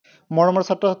মৰমৰ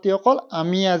ছাত্ৰ-ছাত্ৰীসকল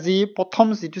আমি আজি প্ৰথম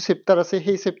যিটো চেপ্টাৰ আছে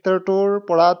সেই চেপ্টাৰটোৰ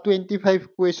পৰা 25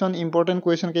 কুৱেশ্যন ইম্পৰ্টেণ্ট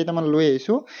কুৱেশ্যন কেইটামান লৈ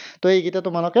আহিছোঁ তো এইকেইটা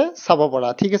তোমালোকে চাব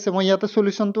পাৰা ঠিক আছে মই ইয়াতে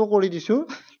সলিউশনটো কৰি দিছোঁ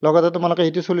লগতে তোমালোকে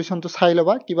এইটো সলিউশনটো চাই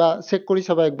ল'বা কিবা চেক কৰি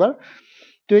চাবা একবাৰ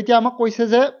তো এতিয়া আমাক কৈছে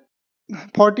যে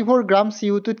 44 গ্ৰাম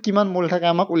CO2 ত কিমান মোল থাকে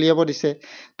আমাক উলিয়াব দিছে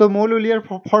তো মোল উলিয়াৰ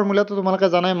ফৰ্মুলাটো তোমালোকে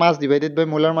জানাই মাছ ডিভাইডেড বাই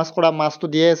মোলাৰ মাছ কৰা মাছটো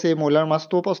দিয়ে আছে মোলাৰ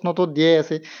মাছটো প্ৰশ্নটো দিয়ে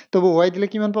আছে তো বহুৱাই দিলে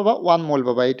কিমান পাবা 1 মোল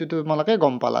পাবা এইটো তোমালোকে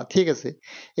গম পালা ঠিক আছে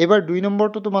এবাৰ 2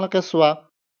 নম্বৰটো তোমালোকে চোৱা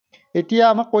এতিয়া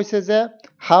আমাক কৈছে যে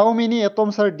হাউ many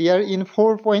atoms are there in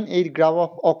 4.8 gram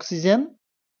of oxygen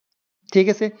ঠিক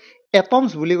আছে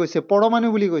এটমছ বুলি কৈছে পৰমাণু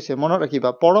বুলি কৈছে মনত ৰাখিবা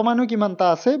পৰমাণু কিমানটা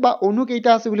আছে বা অণু কেইটা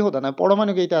আছে বুলি সোধা নাই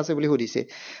পৰমাণু কেইটা আছে বুলি সুধিছে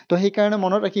তো সেই কাৰণে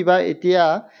মনত ৰাখিবা এতিয়া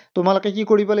তোমালোকে কি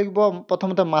কৰিব লাগিব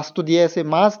প্ৰথমতে মাছটো দিয়ে আছে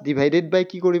মাছ ডিভাইডেড বাই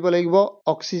কি কৰিব লাগিব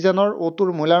অক্সিজেনৰ O2ৰ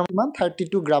মোলাৰ কিমান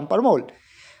 32 গ্ৰাম পাৰ মোল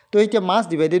তো এতিয়া মাছ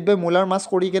ডিভাইডেড বাই মোলাৰ মাছ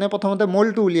কৰি কেনে প্ৰথমতে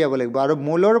মোলটো উলিয়াব লাগিব আৰু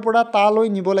মোলৰ পৰা তালৈ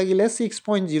নিব লাগিলে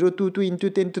 6.022 ইনটু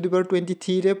 10 টু দি পাৱাৰ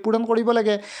 23 ৰে পূৰণ কৰিব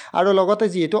লাগে আৰু লগতে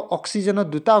যেহেতু অক্সিজেনত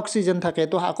দুটা অক্সিজেন থাকে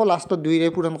তো আকৌ লাষ্টত 2 ৰে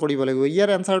পূৰণ কৰিব লাগিব ইয়াৰ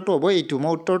এনসাৰটো হ'ব এইটো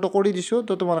মই উত্তৰটো কৰি দিছোঁ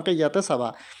তো তোমালোকে ইয়াতে চাবা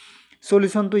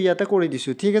সলিউশনটো ইয়াতে কৰি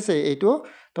দিছোঁ ঠিক আছে এইটো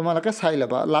তোমালোকে চাই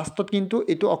ল'বা লাষ্টত কিন্তু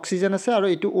এইটো অক্সিজেন আছে আৰু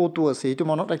এইটো O2 আছে এইটো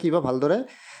মনত ৰাখিবা ভালদৰে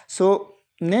সো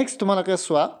নেক্সট তোমালোকে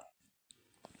চোৱা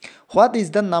What is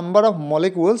the number of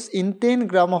molecules in 10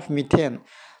 gram of methane?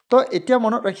 তো এতিয়া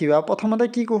মনত ৰাখিবা প্ৰথমতে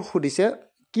কি সুধিছে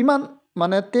কিমান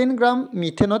মানে 10 গ্ৰাম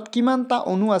মিথেনত কিমানটা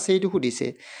অণু আছে এইটো সুধিছে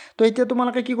তো এতিয়া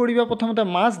তোমালোকে কি কৰিবা প্ৰথমতে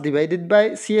মাছ ডিভাইডেড বাই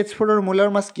CH4 ৰ মোলাৰ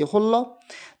মাছ কি 16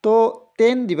 তো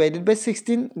 10 ডিভাইডেড বাই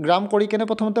 16 গ্ৰাম কৰি কেনে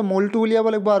প্ৰথমতে মোলটো উলিয়াব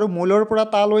লাগিব আৰু মোলৰ পৰা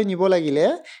তালৈ নিব লাগিলে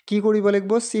কি কৰিব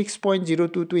লাগিব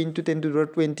 6.022 ইনটু 10 টু দি পাৱাৰ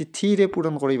 23 ৰে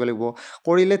পূৰণ কৰিব লাগিব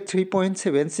কৰিলে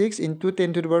 3.76 ইনটু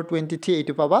 10 টু দি পাৱাৰ 23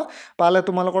 এইটো পাবা পালে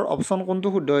তোমালোকৰ অপচন কোনটো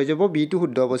শুদ্ধ হৈ যাব বি টো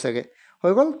শুদ্ধ হ'ব চাগে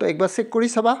হৈ গ'ল তো একবাৰ চেক কৰি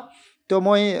চাবা তো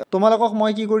মই তোমালোকক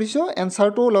মই কি কৰিছোঁ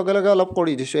এনসাৰটো লগে লগে অলপ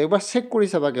কৰি দিছোঁ একবাৰ চেক কৰি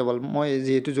চাবা কেৱল মই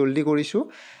যেহেতু জলদি কৰিছোঁ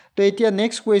তো এতিয়া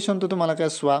নেক্সট কুৱেশ্যনটো তোমালোকে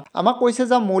চোৱা আমাক কৈছে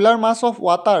যে molar much of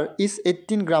water is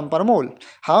 18 গ্ৰাম পাৰ মোল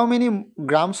হাউ many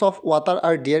grams of water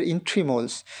are there in 3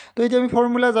 মোলছ তো এতিয়া আমি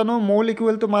ফৰ্মুলা জানো মোল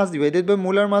equal to much divided by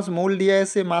molar মাছ মোল দিয়া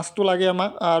আছে মাছটো লাগে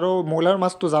আমাক আৰু মোলাৰ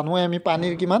মাছটো জানোৱে আমি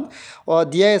পানীৰ কিমান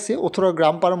দিয়া আছে 18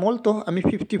 গ্ৰাম পাৰ মোল তো আমি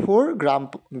 54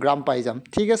 গ্ৰাম পাই যাম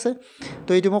ঠিক আছে তো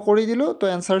এইটো মই কৰি দিলোঁ তো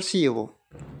এনসাৰ চি হ'ব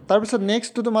তাৰপিছত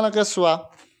নেক্সটটো তোমালোকে চোৱা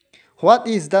What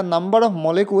is the number of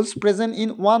molecules present in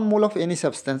 1 mole of any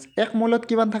substance? 1 মোলত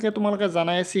কিমান থাকে তোমালোকে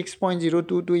জানাই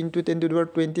 6.022 into 10 to the power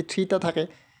 23 টা থাকে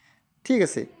ঠিক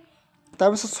আছে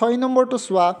তাৰপিছত 6 নম্বৰটো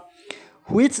চোৱা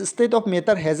Which state of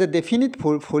matter has a definite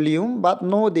volume but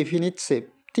no definite shape?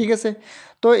 ঠিক আছে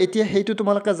তো এতিয়া হেইটো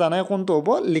তোমালোকে জানাই কোনটো হ'ব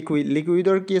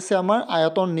লিকুইডৰ কি আছে আমাৰ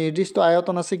আয়তন নিৰ্দিষ্ট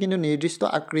আয়তন আছে কিন্তু নিৰ্দিষ্ট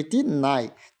আকৃতি নাই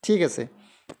ঠিক আছে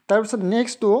তাৰপিছত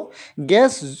নেক্সটটো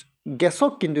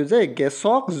গেছক কিন্তু যে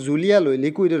গেছক জুলিয়ালৈ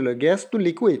লিকুইডলৈ gas two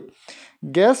liquid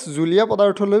gas Julia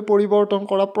পদাৰ্থলৈ পৰিৱৰ্তন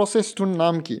কৰা প্ৰচেছটোৰ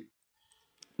নাম কি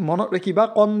মনত ৰাখিবা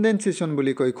কনডেনসেচন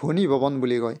বুলি কয় ঘনীভৱন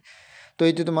বুলি কয় তো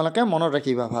এইটো তোমালোকে মনত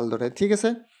ৰাখিবা ভালদৰে ঠিক আছে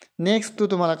নেক্সটটো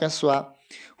তোমালোকে চোৱা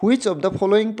Which of the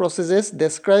following processes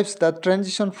describes the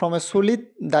transition from a solid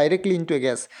directly into a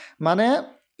gas মানে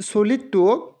solidটো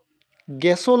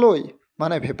গেছলৈ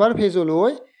মানে ভেপাৰ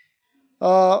ফেজলৈ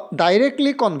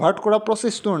ডাইৰেক্টলি কনভাৰ্ট কৰা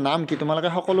প্ৰচেছটোৰ নাম কি তোমালোকে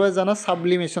সকলোৱে জানা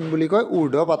সাবলিমেশন বুলি কয়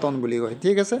ঊৰ্ধ্বপাতন বুলি কয়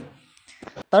ঠিক আছে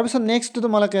তাৰপিছত নেক্সটটো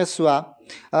তোমালোকে চোৱা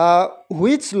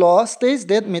which law states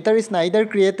that matter is neither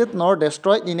created nor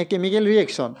destroyed in a chemical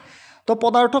reaction তো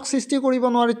পদাৰ্থক সৃষ্টি কৰিব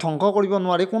নোৱাৰি ধ্বংস কৰিব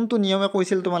নোৱাৰি কোনটো নিয়মে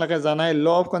কৈছিল তোমালোকে জানাই law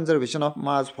of conservation of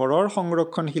mass ভৰৰ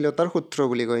সংৰক্ষণশীলতাৰ সূত্ৰ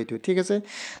বুলি কয় এইটো ঠিক আছে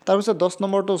তাৰপিছত 10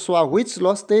 নম্বৰটো চোৱা which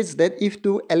law states that if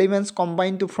two elements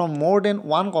combine to form more than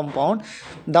one compound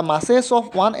the masses of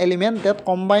one element that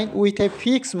combine with a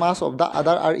fixed mass of the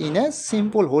other are in a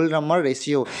simple whole number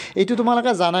ratio এইটো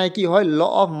তোমালোকে জানাই কি হয় law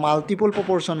of multiple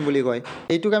proportion বুলি কয়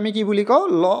এইটোক আমি কি বুলি কওঁ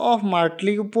ল অফ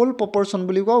মাল্টিপল প্ৰপৰচন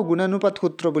বুলি কওঁ গুণানুপাত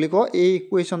সূত্ৰ বুলি কওঁ এই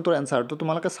ইকুৱেশ্যনটোৰ এনসাৰটো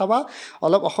তোমালোকে চাবা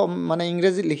অলপ মানে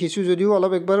ইংৰাজী লিখিছোঁ যদিও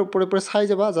অলপ একবাৰ ওপৰে চাই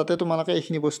যাবা যাতে তোমালোকে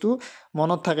এইখিনি বস্তু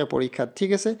মনত থাকে পৰীক্ষাত ঠিক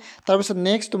আছে তাৰপিছত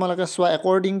নেক্সট তোমালোকে চোৱা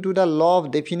according to the law of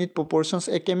definite proportions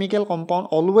a chemical compound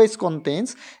always contains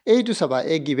এইটো চাবা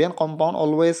a given compound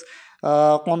always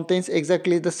contains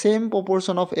exactly the same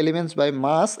proportion of elements by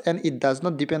mass and it does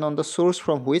not depend on the source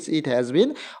from which it has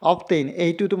been obtained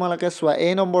এইটো তোমালোকে চোৱা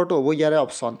এই নম্বৰটো হ'ব ইয়াৰে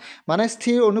option মানে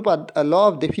স্থিৰ অনুপাত ল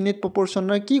অফ ডেফিনিট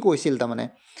প্ৰপৰচনৰ কি কৈছিল তাৰমানে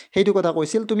সেইটো কথা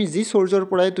কৈছিল তুমি যি সোৰ্সৰ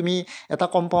পৰাই তুমি এটা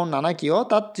কম্পাউণ্ড নানা কিয়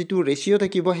তাত যেটো ৰেশিও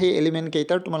থাকিব সেই এলিমেন্ট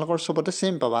কেইটাৰ তোমালোকৰ সবতে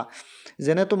সেম পাবা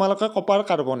যেনে তোমালোকে কপাৰ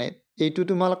কাৰ্বনেট এইটো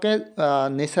তোমালোকে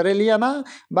নেচাৰেলি আনা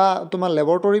বা তোমাৰ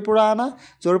লেবৰেটৰীৰ পৰা আনা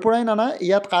য'ৰ পৰাই নানা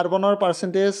ইয়াত কাৰ্বনৰ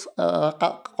পাৰ্চেণ্টেজ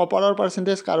কপাৰৰ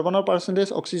পাৰ্চেণ্টেজ কাৰ্বনৰ পাৰ্চেণ্টেজ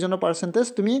অক্সিজেনৰ পাৰ্চেণ্টেজ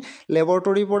তুমি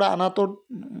লেবৰেটৰীৰ পৰা আনাটো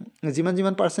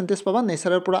যিমান পাৰ্চেণ্টেজ পাবা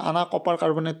নেচাৰৰ পৰা আনা কপাৰ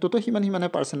কাৰ্বনেটটোতো সিমানে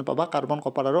পাৰ্চেণ্ট পাবা কাৰ্বন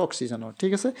কপাৰ আৰু অক্সিজেনৰ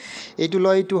ঠিক আছে এইটো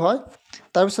লয় এইটো হয়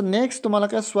তাৰপিছত নেক্সট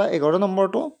তোমালোকে চোৱা 11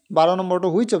 নম্বৰটো 12 নম্বৰটো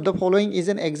which of the following is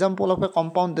an example of a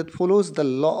compound that follows the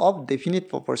law of definite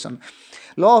proportion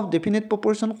law of definite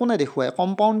proportion কোনে দেখুৱায়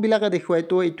কম্পাউণ্ড বিলাকে দেখুৱায়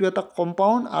তো এইটো এটা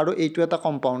কম্পাউণ্ড আৰু এইটো এটা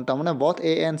কম্পাউণ্ড তাৰমানে both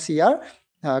A and C are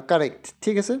correct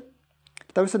ঠিক আছে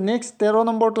তাৰপিছত নেক্সট 13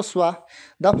 নম্বৰটো চোৱা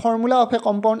the formula of a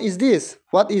compound is this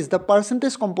what is the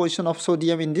percentage composition of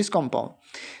sodium in this compound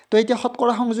তো এতিয়া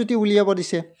শতকৰা সংযুতি উলিয়াব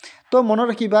দিছে তো মনত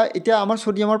ৰাখিবা এতিয়া আমাৰ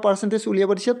সোডিয়ামৰ পাৰ্চেন্টেজ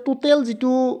উলিয়াব দিছে টোটাল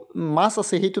যেটো মাছ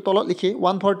আছে হেতু তলত লিখি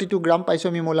 142 গ্ৰাম পাইছো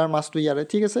আমি মোলাৰ মাছটো ইয়াৰে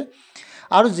ঠিক আছে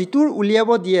আৰু যেটোৰ উলিয়াব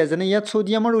দিয়ে যেনে ইয়াত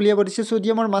সোডিয়ামৰ উলিয়াব দিছে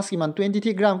সোডিয়ামৰ মাছ কিমান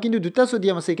 23 গ্ৰাম কিন্তু দুটা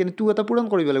সোডিয়াম আছে কিন্তু 2 এটা পূৰণ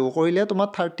কৰিব লাগিব কৰিলে তোমাৰ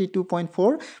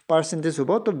 32.4% হ'ব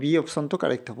তো বি অপচনটো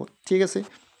কাৰেক্ট হ'ব ঠিক আছে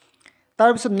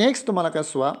তাৰপিছত নেক্সট তোমালোকে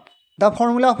চোৱা the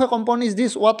formula of a compound is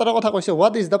this water কথা কৈছে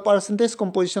what is the percentage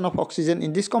composition of oxygen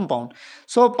in this compound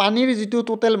so পানীৰ যেটো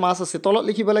টোটাল মাছ আছে তলত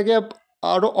লিখিব লাগে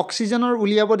আৰু অক্সিজেনৰ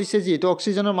উলিয়াব দিছে যেটো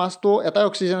অক্সিজেনৰ মাছটো এটা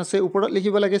অক্সিজেন আছে ওপৰত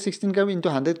লিখিব লাগে 16 গ্ৰাম *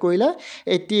 100 কৰিলে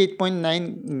 88.9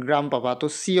 গ্ৰাম পাবা তো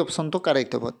সি অপচনটো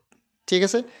কাৰেক্ট হ'ব ঠিক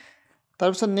আছে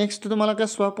তাৰপিছত নেক্সট তোমালোকে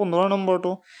চোৱা 15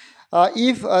 নম্বৰটো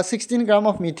if 16 gram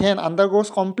of methane undergoes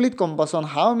complete combustion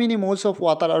how many moles of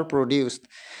water are produced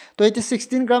তো এটা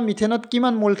 16 গ্রাম মিথেনত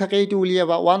কিমান মোল থাকে এইটো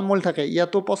উলিয়াবা 1 মোল থাকে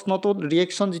ইয়াতো প্ৰশ্নটো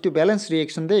ৰিঅ্যাকচন যেটো ব্যালেন্স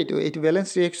ৰিঅ্যাকচন দে এইটো ব্যালেন্স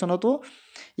ৰিঅ্যাকচনতো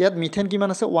ইয়াত মিথেন কিমান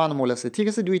আছে 1 মোল আছে ঠিক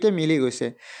আছে দুইটা মিলি গৈছে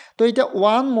তো এটা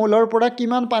 1 মোলৰ পৰা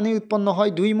কিমান পানী উৎপন্ন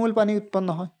হয় 2 মোল পানী উৎপন্ন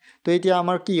হয় তো এতিয়া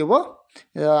আমাৰ কি হ'ব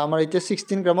আমাৰ এতিয়া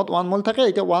 16 গ্ৰামত 1 মোল থাকে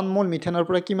এতিয়া 1 মোল মিথেনৰ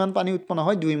পৰা কিমান পানী উৎপন্ন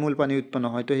হয় 2 মোল পানী উৎপন্ন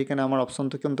হয় তো হেকাৰণে আমাৰ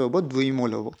অপচনটো কোনটো হ'ব 2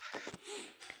 মোল হ'ব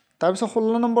তাৰপিছত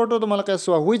 16 নম্বৰটো তোমালোকে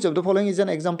চোৱা which of the following is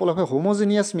an example of a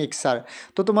homogeneous mixture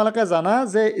তো তোমালোকে জানা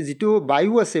যে যেটো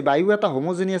বায়ু আছে বায়ু এটা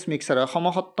homogeneous mixture হয়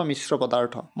সমসত্ব মিশ্ৰ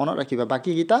পদাৰ্থ মনত ৰাখিবা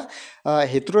বাকি কিটা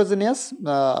heterogeneous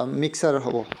mixture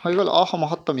হ'ব হৈ গল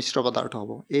অসমসত্ব মিশ্ৰ পদাৰ্থ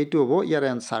হ'ব এইটো হ'ব ইয়াৰ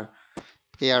আনসাৰ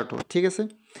এয়াৰটো ঠিক আছে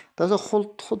তাৰপিছত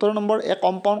 17 নম্বৰ a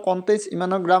compound contains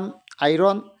ইমান গ্ৰাম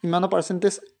iron ইমান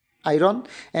percentage iron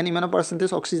and imano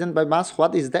percentage oxygen by mass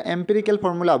what is the empirical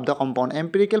formula of the compound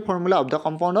empirical formula of the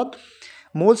compound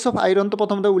moles of iron to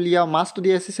prothomte uliya mass to di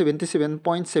ase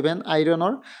 77.7 iron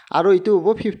or aro itu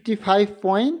hobo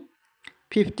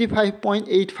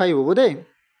 55.85 hobo de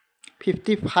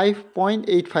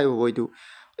 55.85 hobo itu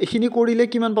ekhini korile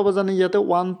kiman paba jane yate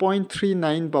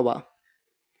 1.39 paba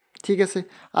ঠিক আছে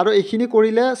আৰু এখিনি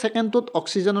কৰিলে সেকেন্ডত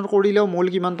অক্সিজেনৰ কৰিলেও মোল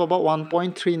কিমান পাবা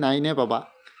 1.39 এ পাবা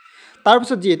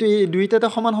তাৰপিছত যেহেতু এই দুইটাতে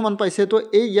সমান পাইছে তো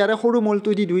এই ইয়াৰে সৰু মোলটো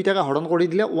দি দুইটাকে হৰণ কৰি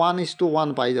দিলে 1:1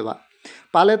 পাই যাবা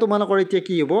পালে তোমালোকৰ এতিয়া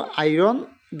কি হ'ব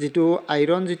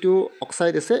আইৰন যেটো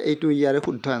অক্সাইড আছে এইটো ইয়াৰে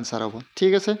শুদ্ধ আনসাৰ হ'ব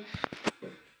ঠিক আছে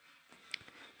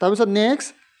তাৰপিছত next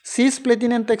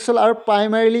cisplatin and taxol are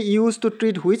primarily used to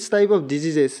treat which type of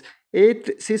diseases এই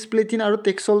cisplatin আৰু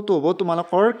taxol তো হ'ব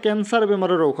তোমালোকৰ ক্যান্সাৰ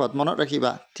বেমাৰৰ ঔষধ মনত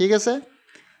ৰাখিবা ঠিক আছে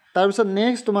তাৰপিছত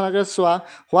নেক্সট তোমালোকে চোৱা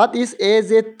what is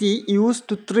AZT used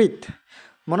to treat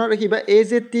মনত ৰাখিবা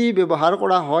AZT ব্যৱহাৰ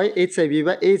কৰা হয় HIV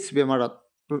বা AIDS বেমাৰত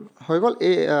হৈ গল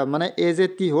মানে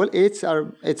AZT হল AIDS আৰু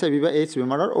HIV বা AIDS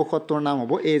বেমাৰৰ ঔষধৰ নাম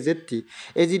হ'ব AZT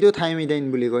এজিডোথাইমিডাইন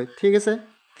বুলি কয় ঠিক আছে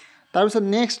তাৰপিছত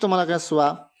নেক্সট তোমালোকে চোৱা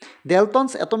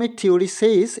Dalton's atomic theory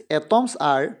says atoms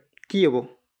are কি হ'ব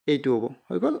এইটো হ'ব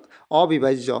হৈ গল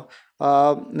অবিভাজ্য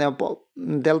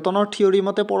ডেলটনৰ থিওৰি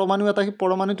মতে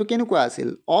পৰমাণুটো কেনেকুৱা আছিল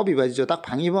অবিভাজ্য তাক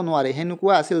ভাঙিব নোৱাৰে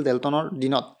হেনুকুৱা আছিল ডেলটনৰ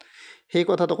দিনত সেই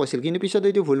কথাটো কৈছিল কিন্তু পিছত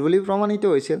এইটো ভুল বুলি প্ৰমাণিত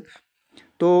হৈছিল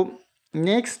তো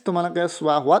নেক্সট তোমালোকে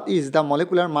চোৱা what is the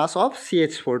molecular mass of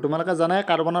CH4 তোমালোকে জানাই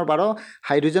কাৰ্বনৰ 12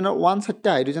 হাইড্ৰোজেনৰ 1 চাৰটা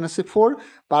হাইড্ৰোজেন আছে 4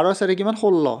 12 চাৰি কিমান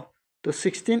 16 তো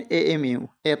 16 AMU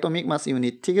atomic mass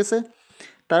unit ঠিক আছে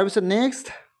তাৰ পিছত next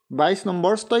 22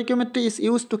 number stoichiometry is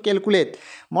used to calculate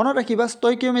মনত ৰাখিবা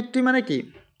stoichiometry মানে কি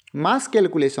mass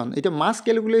calculation এটা mass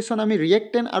calculation আমি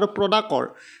reactant আৰু productৰ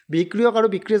বিক্ৰিয়ক আৰু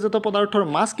বিক্ৰিয়জাত পদাৰ্থৰ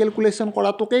mass calculation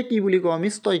কৰাটোকে কি বুলি কওঁ আমি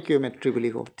stoichiometry বুলি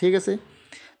কওঁ ঠিক আছে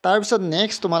তাৰ পিছত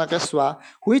নেক্সট তোমালোকে চোৱা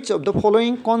which of the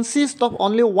following consist of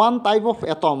only one type of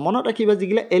atom মনত ৰাখিবা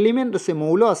যিগিলা এলিমেন্ট আছে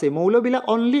মৌলবিলাক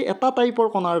only এটা টাইপৰ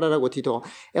কণাৰ দ্বাৰা গঠিত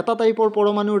এটা টাইপৰ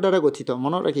পৰমাণুৰ দ্বাৰা গঠিত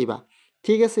মনত ৰাখিবা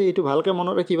ঠিক আছে এইটো ভালকে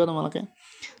মনত ৰাখিবা তোমালোকে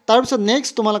তাৰ পিছত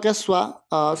নেক্সট তোমালোকে চোৱা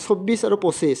 24 আৰু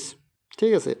 25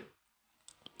 ঠিক আছে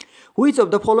which of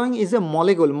the following is a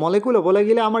molecule হ'ব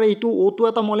লাগিলে আমাৰ এইটো O2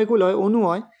 এটা molecule হয় অণু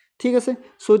হয় ঠিক আছে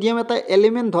সোডিয়াম এটা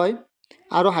এলিমেন্ট হয়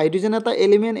আৰু হাইড্ৰোজেন এটা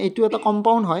এলিমেন্ট এইটো এটা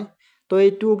কম্পাউন্ড হয় তো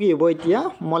এইটো কি হ'ব এতিয়া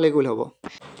molecule হ'ব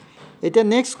এতিয়া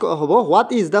নেক্সট হ'ব what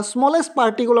is the smallest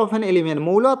particle of N element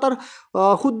মৌল এটাৰ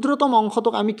ক্ষুদ্ৰতম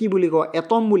অংশটোক আমি কি বুলি কওঁ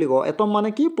এটম বুলি কওঁ এটম মানে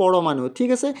কি পৰমাণু ঠিক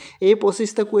আছে এই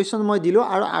 25টা কুৱেশ্যন মই দিলোঁ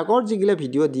আৰু আগৰ যিগিলা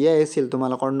ভিডিঅ' দিয়া আছিল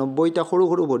তোমালোকৰ 90টা সৰু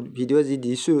সৰু ভিডিঅ' যি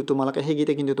দিছোঁ তোমালোকে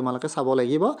সেইকেইটা কিন্তু তোমালোকে চাব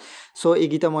লাগিব চ'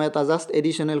 এইকেইটা মই এটা জাষ্ট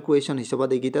এডিশ্যনেল কুৱেশ্যন হিচাপত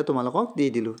এইকেইটা তোমালোকক দি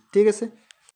দিলোঁ ঠিক আছে